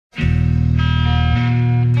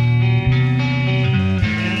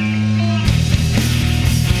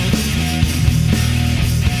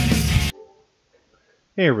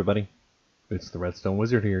Hey everybody, it's the Redstone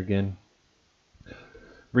Wizard here again,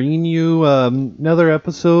 bringing you another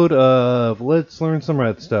episode of Let's Learn Some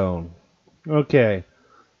Redstone. Okay,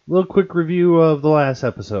 little quick review of the last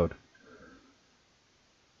episode.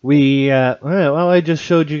 I just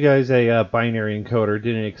showed you guys a binary encoder,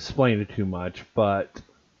 didn't explain it too much, but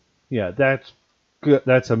yeah, that's good.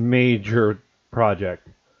 That's a major project.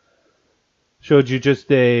 Showed you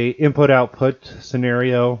just a input-output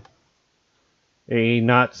scenario, a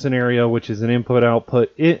NOT scenario, which is an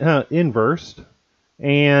input-output inversed,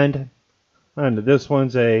 and this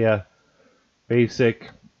one's a basic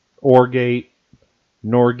OR gate,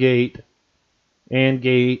 NOR gate, AND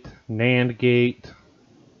gate, NAND gate.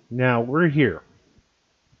 Now we're here.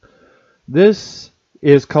 This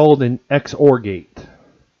is called an XOR gate.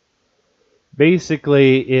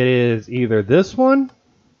 Basically, it is either this one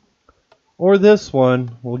or this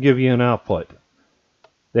one will give you an output.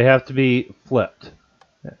 They have to be flipped.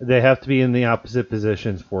 They have to be in the opposite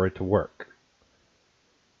positions for it to work.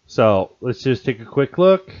 So let's just take a quick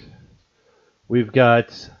look. We've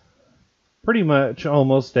got pretty much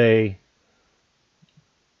almost a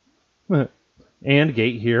AND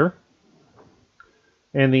gate here.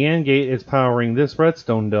 And the AND gate is powering this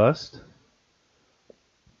redstone dust,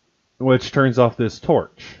 which turns off this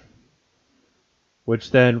torch,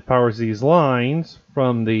 which then powers these lines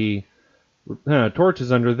from the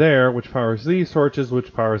torches under there, which powers these torches,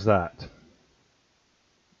 which powers that.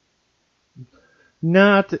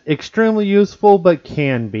 Not extremely useful, but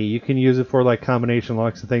can be. You can use it for like combination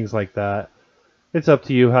locks and things like that. It's up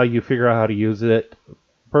to you how you figure out how to use it.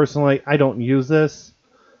 Personally, I don't use this.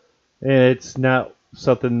 It's not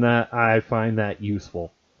something that I find that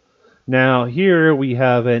useful. Now here we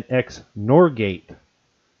have an XNOR gate.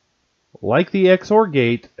 Like the XOR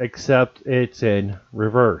gate, except it's in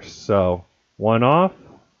reverse. So one off.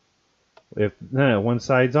 If one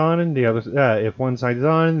side's on and the other, if one side's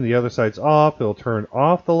on and the other side's off, it'll turn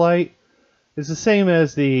off the light. It's the same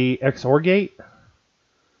as the XOR gate,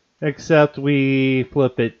 except we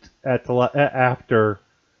flip it at the after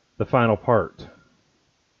the final part.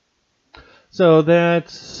 So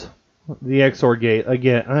that's the XOR gate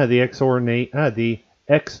again. The XNOR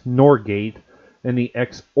gate and the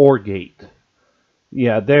XOR gate.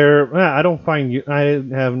 Yeah, I don't find I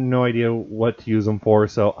have no idea what to use them for,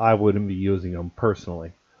 so I wouldn't be using them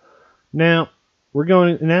personally. Now we're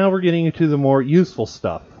getting into the more useful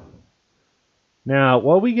stuff. Now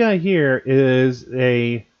what we got here is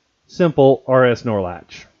a simple RS NOR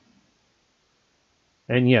latch,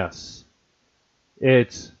 and yes,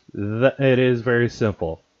 it is very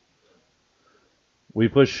simple. We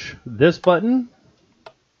push this button,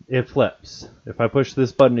 it flips. If I push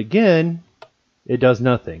this button again, it does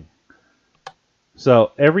nothing.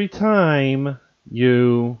 So every time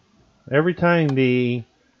it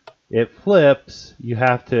flips, you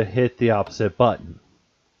have to hit the opposite button.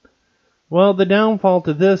 Well, the downfall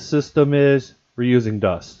to this system is we're using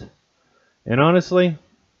dust. And honestly,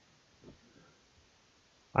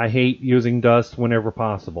 I hate using dust whenever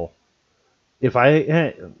possible. If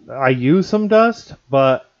I use some dust,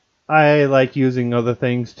 but I like using other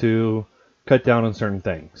things to cut down on certain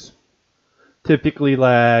things. Typically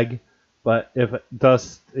lag, but if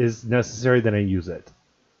dust is necessary, then I use it.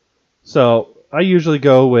 So I usually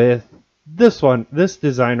go with this one, this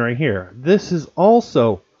design right here. This is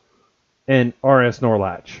also an RS NOR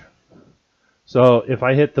latch. So if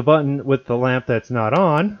I hit the button with the lamp that's not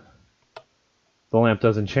on, the lamp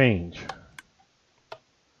doesn't change.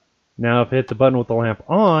 Now if I hit the button with the lamp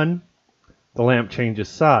on, the lamp changes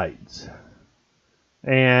sides.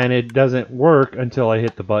 And it doesn't work until I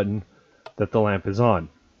hit the button that the lamp is on.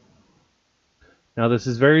 Now this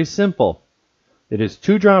is very simple. It is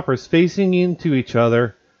two droppers facing into each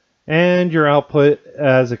other and your output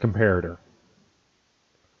as a comparator.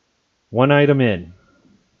 One item in.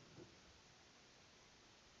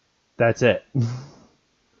 That's it.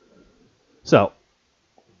 So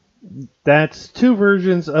that's two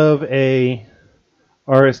versions of a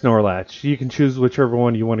RS NOR latch. You can choose whichever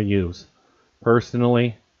one you want to use.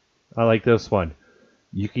 Personally, I like this one.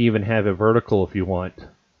 You can even have it vertical if you want.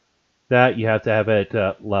 That you have to have it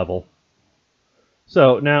level.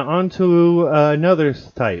 So now on to another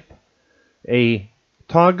type. A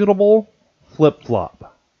toggleable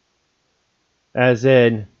flip-flop. As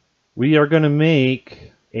in, we are going to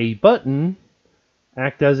make a button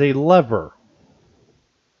act as a lever.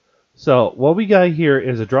 So what we got here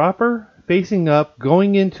is a dropper facing up,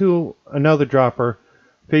 going into another dropper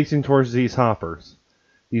facing towards these hoppers.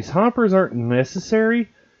 These hoppers aren't necessary.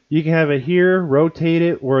 You can have it here, rotate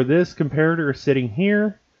it where this comparator is sitting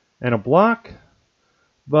here, and a block.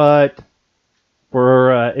 But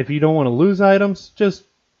For if you don't want to lose items, just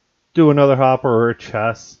do another hopper or a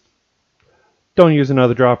chest. Don't use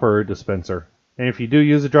another dropper or a dispenser. And if you do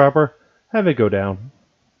use a dropper, have it go down.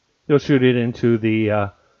 You'll shoot it into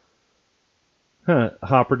the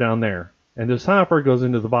hopper down there. And this hopper goes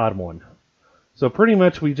into the bottom one. So pretty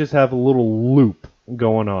much we just have a little loop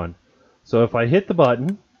going on. So if I hit the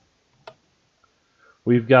button,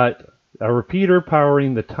 we've got a repeater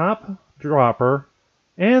powering the top dropper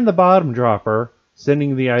and the bottom dropper,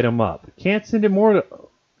 sending the item up. Can't send it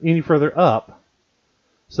any further up,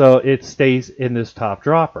 so it stays in this top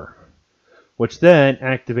dropper, which then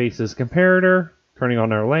activates this comparator, turning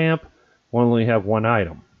on our lamp. We'll only have one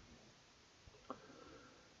item.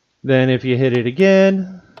 Then if you hit it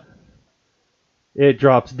again, it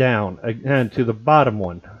drops down again to the bottom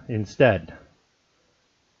one instead.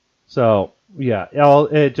 So yeah,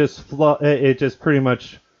 it just pretty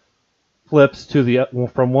much flips to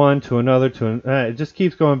from one to another it just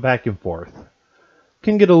keeps going back and forth.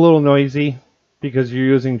 Can get a little noisy because you're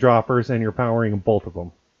using droppers and you're powering both of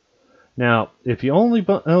them. Now, if the only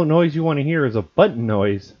noise you want to hear is a button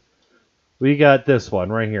noise, we got this one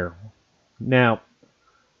right here. Now,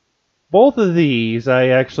 both of these I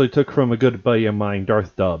actually took from a good buddy of mine,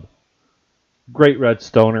 Darth Dub. Great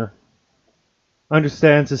Redstoner.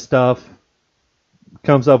 Understands his stuff.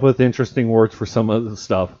 Comes up with interesting words for some of the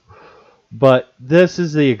stuff. But this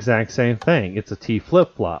is the exact same thing. It's a T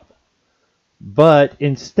flip-flop. But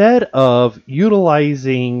instead of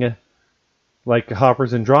utilizing like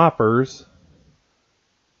hoppers and droppers,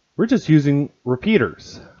 we're just using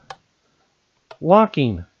repeaters.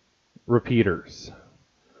 Locking repeaters.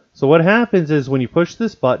 So what happens is when you push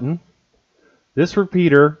this button, this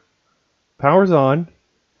repeater powers on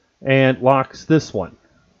and locks this one.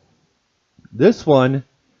 This one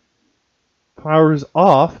powers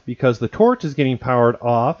off because the torch is getting powered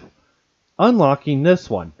off, unlocking this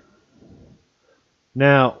one.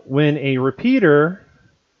 Now, when a repeater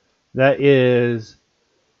that is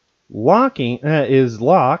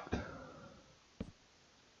locked,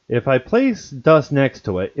 if I place dust next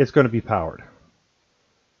to it, it's going to be powered.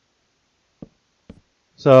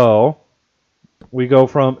 So we go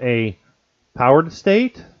from a powered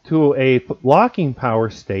state to a locking power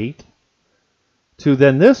state to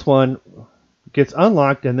then this one gets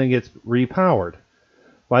unlocked and then gets repowered.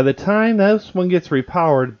 By the time this one gets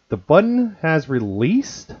repowered, the button has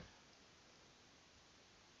released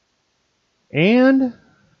and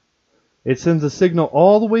it sends a signal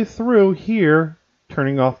all the way through here,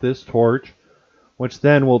 turning off this torch, which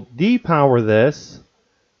then will depower this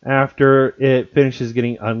after it finishes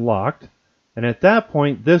getting unlocked. And at that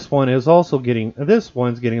point, this one's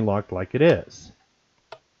getting locked like it is.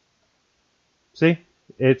 See?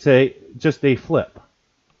 It's just a flip.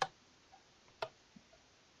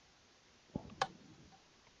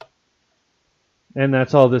 And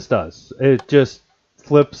that's all this does. It just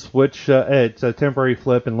flips, which it's a temporary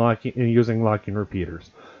flip and using locking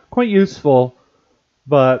repeaters. Quite useful,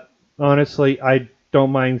 but honestly, I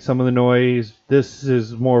don't mind some of the noise. This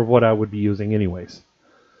is more of what I would be using anyways.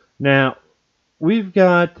 Now we're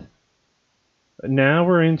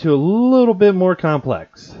into a little bit more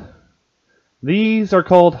complex. These are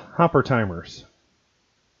called hopper timers.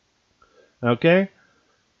 Okay?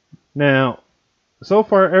 Now, so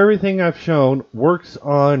far everything I've shown works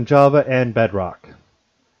on Java and Bedrock.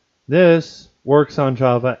 This works on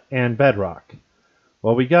Java and Bedrock.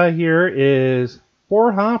 What we got here is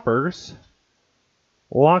 4 hoppers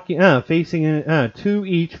facing in, 2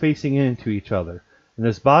 each facing into each other. In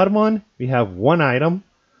this bottom one, we have 1 item,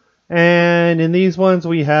 and in these ones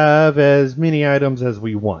we have as many items as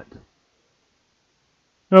we want.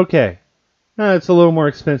 Okay, it's a little more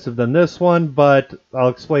expensive than this one, but I'll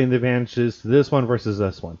explain the advantages to this one versus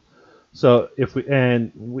this one. So if we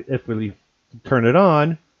turn it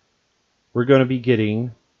on, we're going to be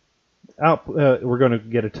getting we're going to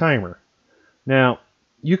get a timer. Now,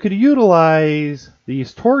 you could utilize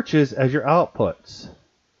these torches as your outputs,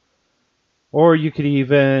 or you could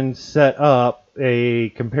even set up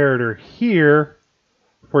a comparator here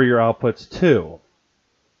for your outputs too.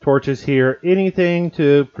 Torches here, anything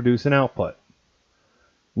to produce an output.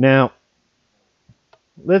 Now,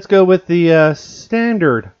 let's go with the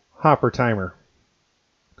standard hopper timer.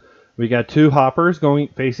 We got 2 hoppers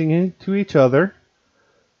facing into each other,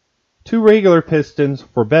 2 regular pistons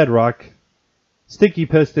for Bedrock, sticky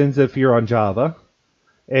pistons if you're on Java,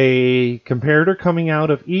 a comparator coming out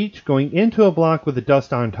of each going into a block with the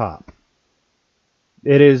dust on top.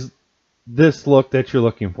 It is this look that you're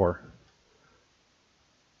looking for.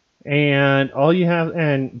 And all you have,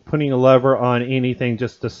 and putting a lever on anything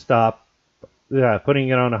just to stop putting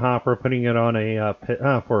it on a hopper, putting it on a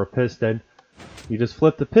for a piston. You just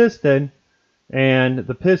flip the piston, and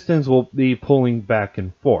the pistons will be pulling back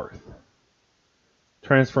and forth,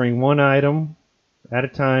 transferring one item at a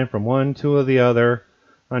time from one to the other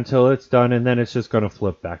until it's done, and then it's just going to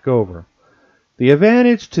flip back over. The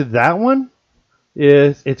advantage to that one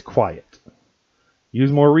is it's quiet.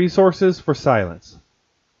 Use more resources for silence.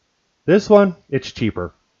 This one, it's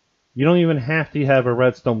cheaper. You don't even have to have a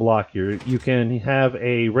redstone block here. You can have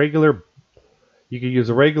a regular, you can use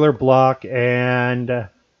a regular block and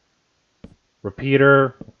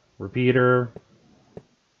repeater,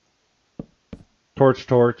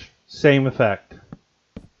 torch, same effect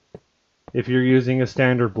if you're using a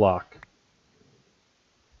standard block.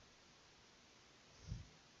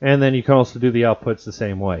 And then you can also do the outputs the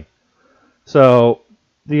same way. So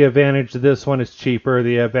the advantage to this one is cheaper.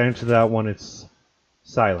 The advantage to that one is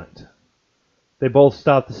silent. They both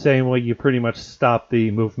stop the same way. You pretty much stop the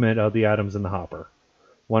movement of the items in the hopper,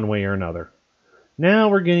 one way or another. Now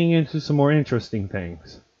we're getting into some more interesting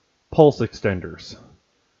things. Pulse extenders.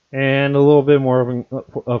 And a little bit more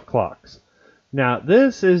of clocks. Now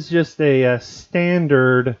this is just a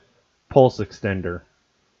standard pulse extender.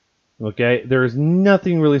 Okay, there's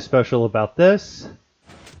nothing really special about this.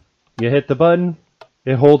 You hit the button,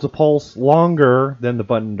 it holds a pulse longer than the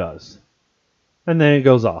button does. And then it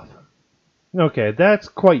goes off. Okay, that's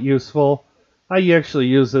quite useful. I actually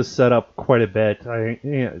use this setup quite a bit.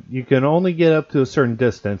 You can only get up to a certain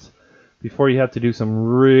distance before you have to do some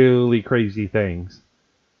really crazy things.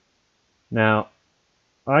 Now,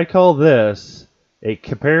 I call this a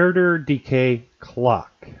comparator decay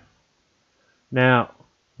clock. Now,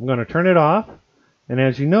 I'm going to turn it off, and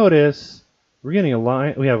as you notice, we're getting a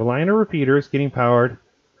line. We have a line of repeaters getting powered.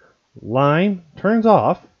 Line turns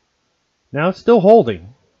off. Now it's still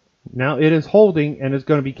holding. Now it is holding and is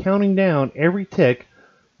going to be counting down every tick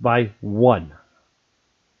by 1.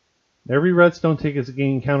 Every redstone tick is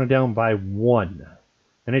getting counted down by 1.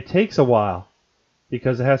 And it takes a while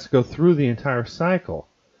because it has to go through the entire cycle.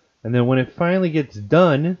 And then when it finally gets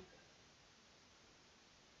done,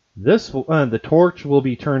 the torch will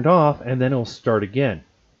be turned off and then it'll start again.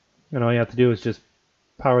 And all you have to do is just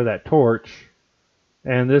power that torch,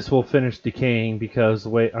 and this will finish decaying because the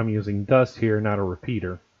way I'm using dust here, not a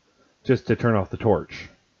repeater, just to turn off the torch.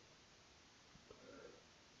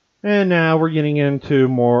 And now we're getting into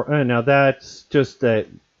more. Now that's just a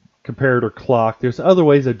comparator clock. There's other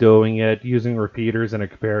ways of doing it using repeaters and a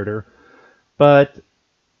comparator, but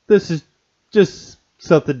this is just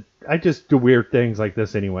something. I just do weird things like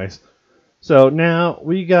this anyways. So now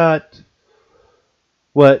we got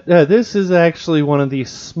what this is actually one of the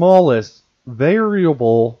smallest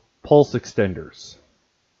variable pulse extenders.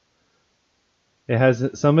 It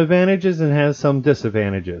has some advantages and has some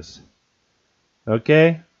disadvantages.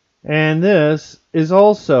 Okay? And this is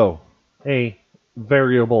also a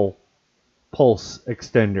variable pulse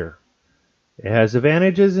extender. It has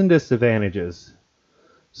advantages and disadvantages.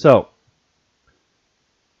 So,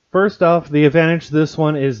 first off, the advantage to this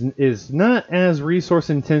one is not as resource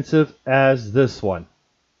intensive as this one.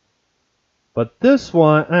 But this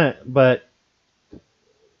one, but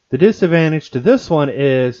the disadvantage to this one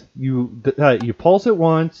is you pulse it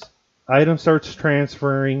once, item starts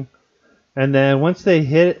transferring, and then once they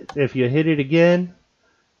hit, if you hit it again,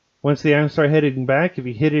 once the items start hitting back, if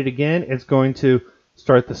you hit it again, it's going to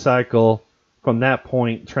start the cycle from that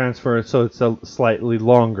point, transfer, so it's a slightly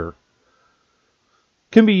longer.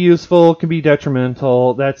 Can be useful, can be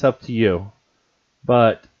detrimental, that's up to you.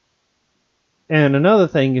 And another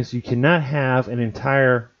thing is you cannot have an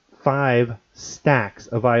entire 5 stacks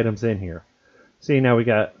of items in here. See, now we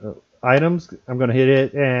got items, I'm going to hit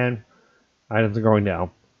it, and items are going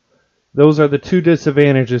down. Those are the 2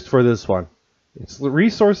 disadvantages for this one. It's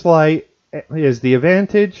resource light is the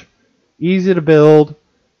advantage, easy to build,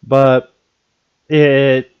 but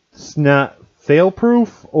it's not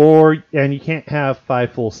fail-proof, and you can't have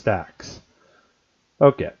 5 full stacks.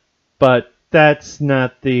 Okay, but that's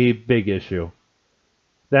not the big issue.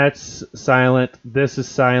 That's silent. This is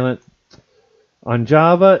silent. On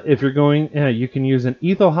Java, if you're going, you can use an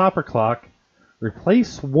etho hopper clock.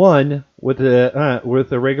 Replace one with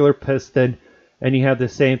a regular piston, and you have the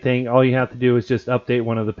same thing. All you have to do is just update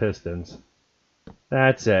one of the pistons.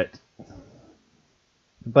 That's it.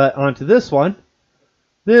 But onto this one.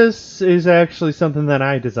 This is actually something that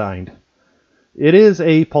I designed. It is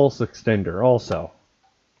a pulse extender also.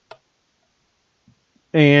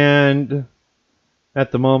 And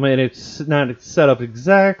at the moment it's not set up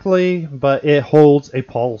exactly, but it holds a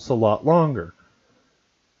pulse a lot longer.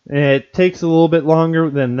 And it takes a little bit longer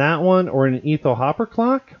than that one or an etho hopper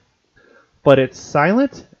clock. but it's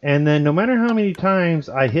silent, and then no matter how many times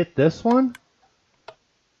I hit this one,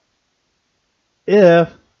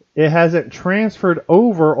 if it hasn't transferred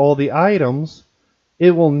over all the items,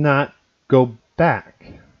 it will not go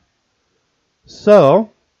back. So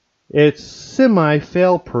it's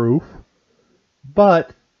semi-fail proof,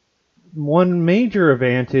 but one major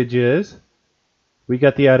advantage is we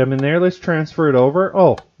got the item in there. Let's transfer it over.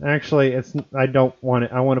 Oh, actually, I don't want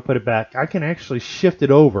it. I want to put it back. I can actually shift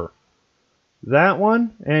it over. That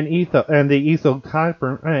one and the etho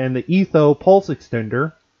pulse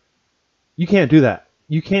extender. You can't do that.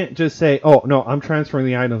 You can't just say, "Oh no, I'm transferring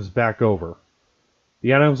the items back over."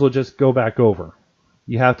 The items will just go back over.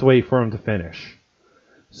 You have to wait for them to finish.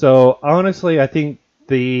 So honestly, I think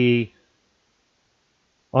the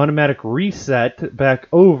automatic reset back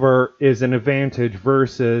over is an advantage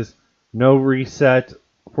versus no reset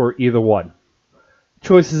for either one.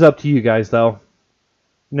 Choice is up to you guys though.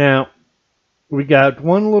 Now, we got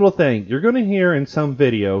one little thing. You're going to hear in some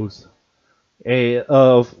videos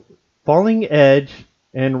of falling edge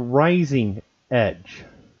and rising edge.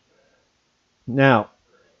 Now,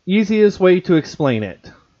 easiest way to explain it.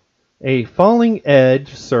 A falling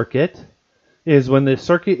edge circuit is when the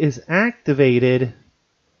circuit is activated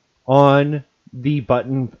on the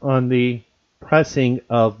button, on the pressing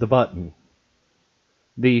of the button.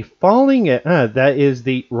 The falling edge, that is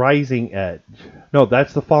the rising edge. No,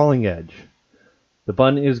 that's the falling edge. The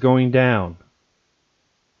button is going down.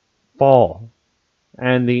 Fall.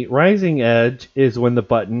 And the rising edge is when the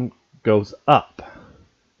button goes up.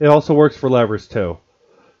 It also works for levers too.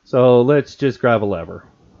 So let's just grab a lever.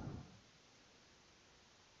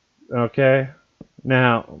 Okay.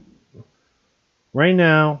 Now, right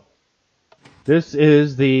now, this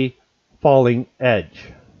is the falling edge.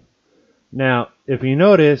 Now, if you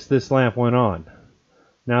notice, this lamp went on.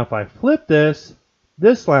 Now, if I flip this,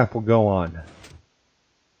 this lamp will go on.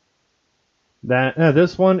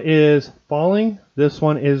 This one is falling, this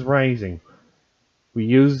one is rising. We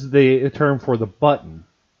use the term for the button,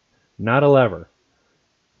 not a lever.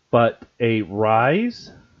 But a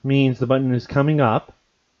rise means the button is coming up,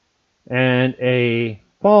 and a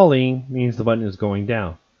falling means the button is going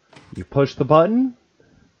down. You push the button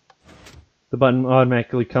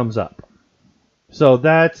automatically comes up. So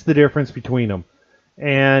that's the difference between them.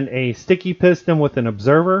 And a sticky piston with an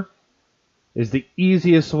observer is the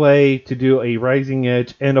easiest way to do a rising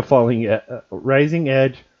edge and a falling rising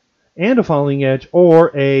edge and a falling edge,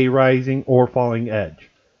 or a rising or falling edge.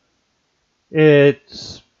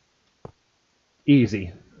 It's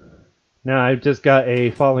easy. Now I've just got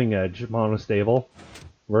a falling edge monostable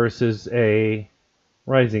versus a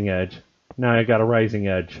rising edge. Now I got a rising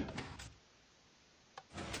edge.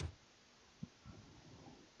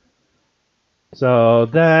 So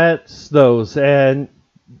that's those, and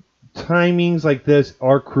timings like this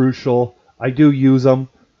are crucial. I do use them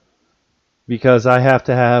because I have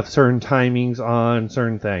to have certain timings on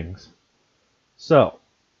certain things. So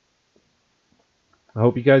I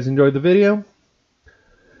hope you guys enjoyed the video.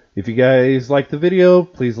 If you guys like the video,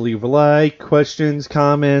 please leave a like. Questions,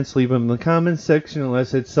 comments, leave them in the comments section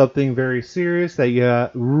unless it's something very serious that you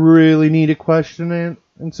really need a question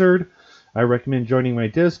answered. I recommend joining my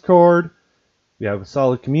Discord. We have a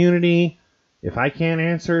solid community. If I can't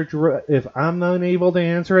answer it, if I'm unable to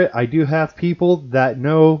answer it, I do have people that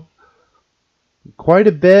know quite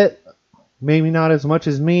a bit, maybe not as much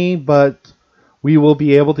as me, but we will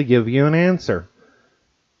be able to give you an answer.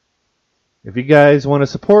 If you guys want to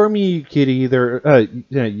support me, you could either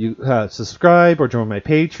subscribe or join my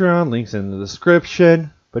Patreon. Links in the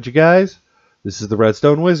description. But you guys, this is the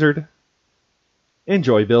Redstone Wizard.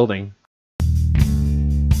 Enjoy building.